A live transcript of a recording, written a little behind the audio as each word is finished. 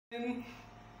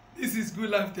This is Good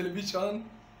Life Television.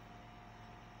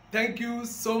 Thank you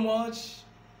so much,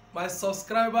 my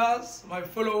subscribers, my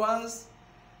followers,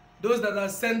 those that are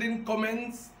sending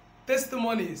comments,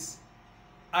 testimonies.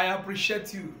 I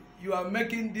appreciate you. You are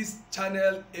making this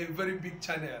channel a very big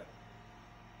channel,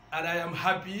 and I am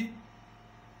happy.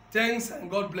 Thanks and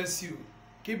God bless you.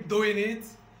 Keep doing it,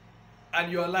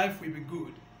 and your life will be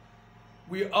good.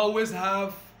 We always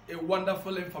have a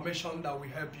wonderful information that will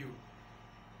help you.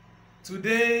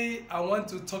 Today, I want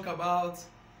to talk about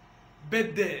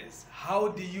birthdays. How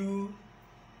do you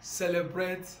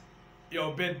celebrate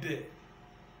your birthday?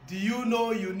 Do you know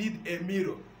you need a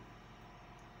mirror?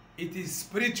 It is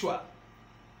spiritual.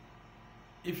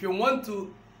 If you want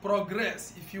to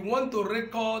progress, if you want to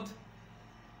record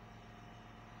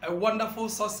a wonderful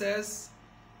success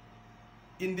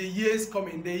in the years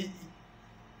coming, the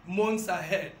months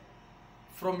ahead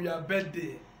from your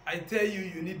birthday, I tell you,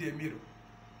 you need a mirror.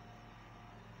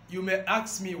 You may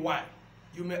ask me why.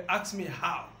 You may ask me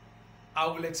how. I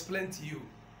will explain to you.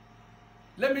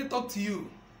 Let me talk to you.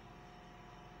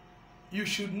 You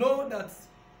should know that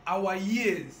our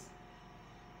years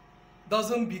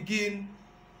doesn't begin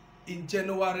in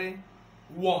January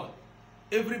 1.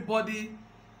 Everybody,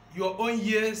 your own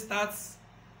year starts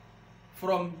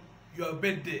from your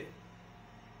birthday.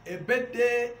 A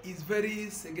birthday is very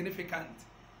significant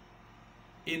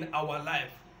in our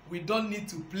life. We don't need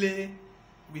to play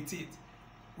with it.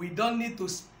 We don't need to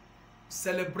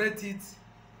celebrate it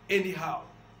anyhow.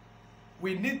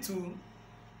 We need to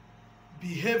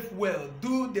behave well,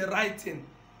 do the right thing,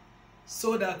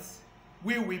 so that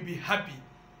we will be happy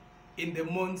in the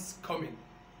months coming.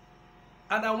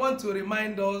 And I want to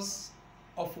remind us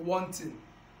of one thing.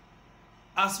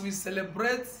 As we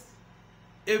celebrate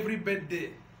every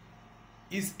birthday,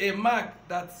 is a mark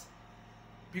that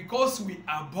because we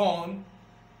are born,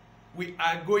 we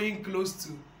are going close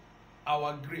to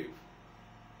our grave.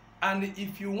 And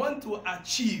if you want to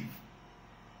achieve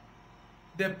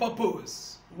the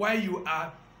purpose why you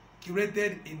are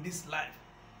created in this life,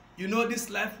 you know this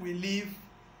life we live,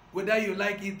 whether you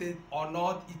like it or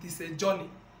not, it is a journey.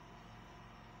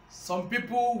 Some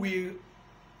people will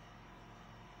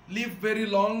live very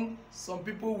long, some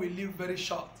people will live very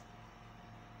short.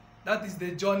 That is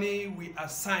the journey we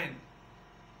assign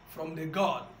from the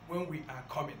God when we are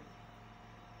coming.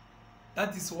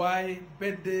 That is why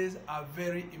birthdays are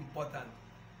very important.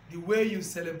 The way you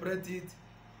celebrate it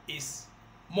is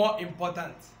more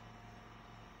important.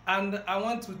 And I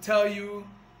want to tell you,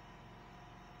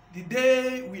 the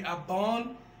day we are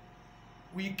born,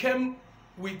 we came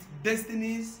with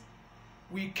destinies,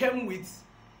 we came with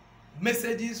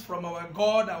messages from our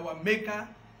God, our Maker.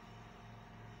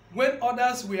 When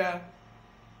others were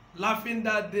laughing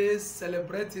that day,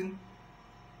 celebrating,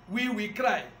 we will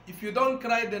cry. If you don't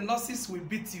cry, the nurses will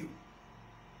beat you.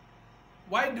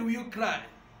 Why do you cry?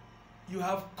 You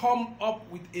have come up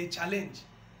with a challenge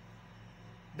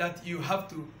that you have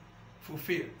to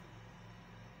fulfill.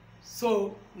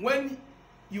 So when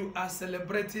you are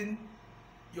celebrating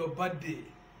your birthday,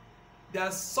 there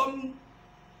are some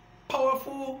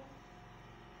powerful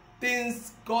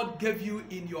things God gave you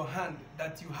in your hand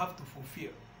that you have to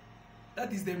fulfill.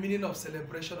 That is the meaning of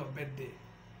celebration of birthday.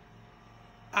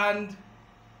 And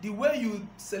the way you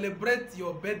celebrate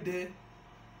your birthday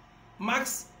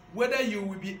marks whether you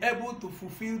will be able to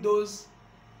fulfill those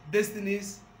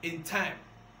destinies in time,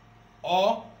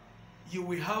 or you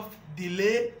will have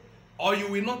delay, or you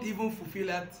will not even fulfill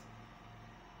it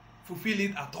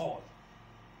at all.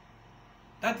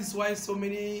 That is why so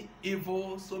many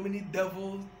evil, so many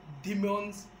devils,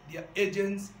 demons, their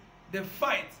agents, they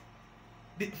fight.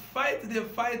 The fight they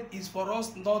fight is for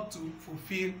us not to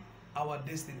fulfill our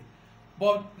destiny.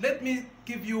 But let me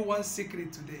give you one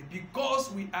secret today.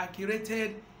 Because we are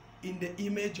created in the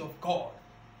image of God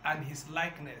and His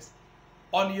likeness,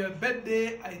 on your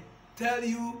birthday, I tell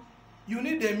you, you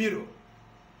need a mirror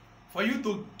for you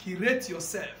to curate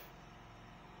yourself,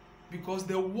 because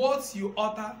the words you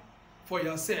utter for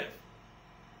yourself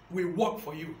will work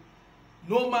for you.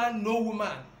 No man, no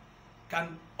woman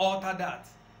can alter that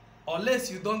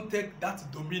unless you don't take that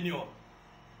dominion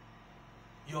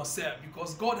yourself,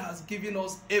 because God has given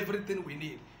us everything we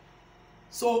need.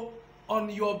 So on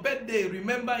your birthday,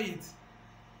 remember it.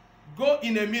 Go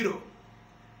in a mirror.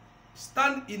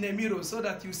 Stand in a mirror so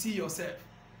that you see yourself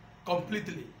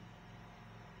completely.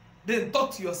 Then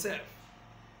talk to yourself.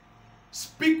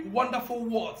 Speak wonderful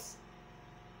words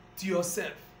to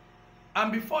yourself.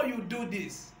 And before you do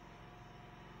this,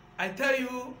 I tell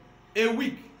you, a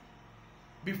week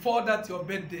before that your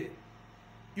birthday,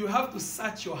 you have to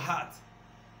search your heart.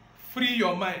 Free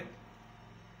your mind.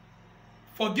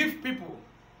 Forgive people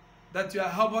that you are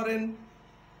harboring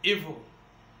evil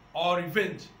or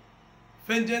revenge.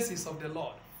 Vengeance is of the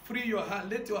Lord. Free your heart.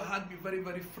 Let your heart be very,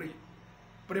 very free.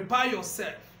 Prepare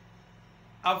yourself.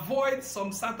 Avoid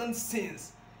some certain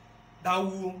sins that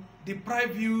will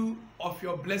deprive you of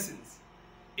your blessings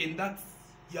in that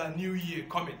your new year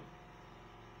coming.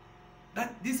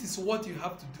 This is what you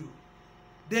have to do.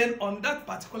 Then on that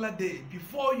particular day,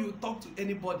 before you talk to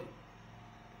anybody,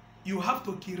 you have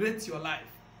to curate your life.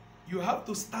 You have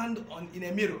to stand in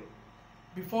a mirror,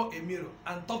 before a mirror,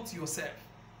 and talk to yourself.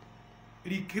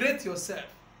 Recreate yourself.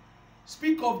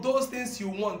 Speak of those things you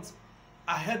want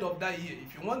ahead of that year.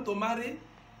 If you want to marry,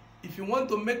 if you want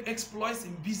to make exploits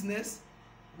in business,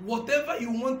 whatever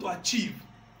you want to achieve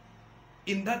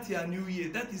in that your new year,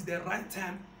 that is the right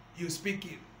time you speak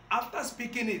it. After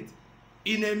speaking it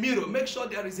in a mirror, make sure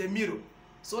there is a mirror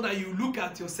so that you look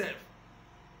at yourself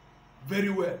very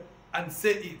well and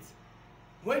say it.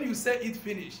 When you say it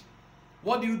finish,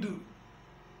 what do?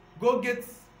 Go get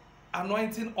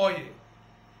anointing oil.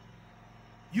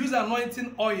 Use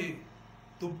anointing oil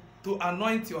to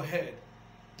anoint your head,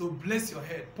 to bless your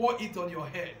head. Pour it on your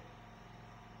head.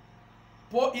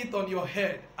 Pour it on your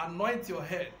head. Anoint your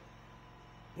head.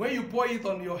 When you pour it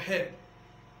on your head,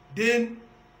 then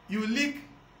you lick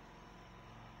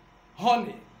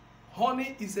honey.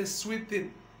 Honey is a sweet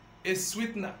thing, a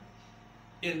sweetener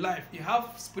in life. You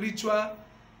have spiritual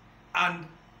and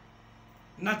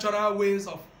natural ways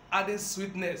of adding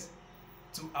sweetness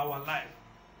to our life.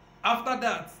 After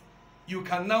that, you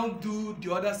can now do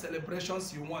the other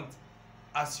celebrations you want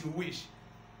as you wish.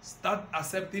 Start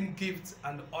accepting gifts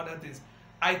and other things.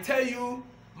 I tell you,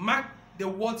 mark the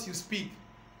words you speak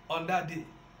on that day.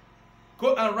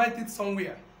 Go and write it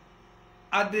somewhere.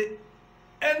 At the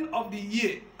end of the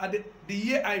year, the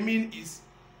year I mean is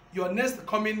your next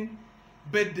coming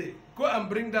birthday. Go and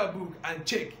bring that book and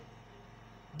check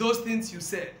those things you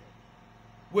said,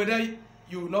 whether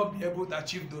you will not be able to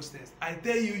achieve those things. I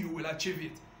tell you, you will achieve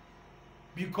it,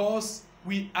 because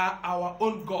we are our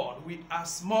own God. We are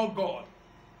small God,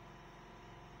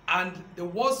 and the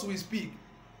words we speak,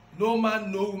 no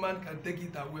man, no woman can take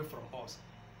it away from us.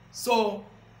 So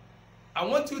I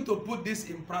want you to put this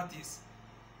in practice.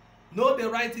 Know the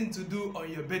right thing to do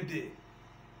on your birthday.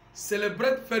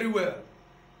 Celebrate very well.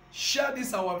 Share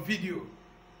this our video.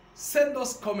 Send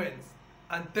us comments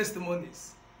and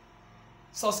testimonies.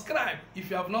 Subscribe if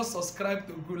you have not subscribed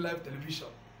to Good Life Television.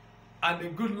 And the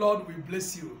good Lord will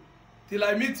bless you. Till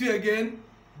I meet you again,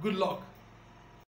 good luck.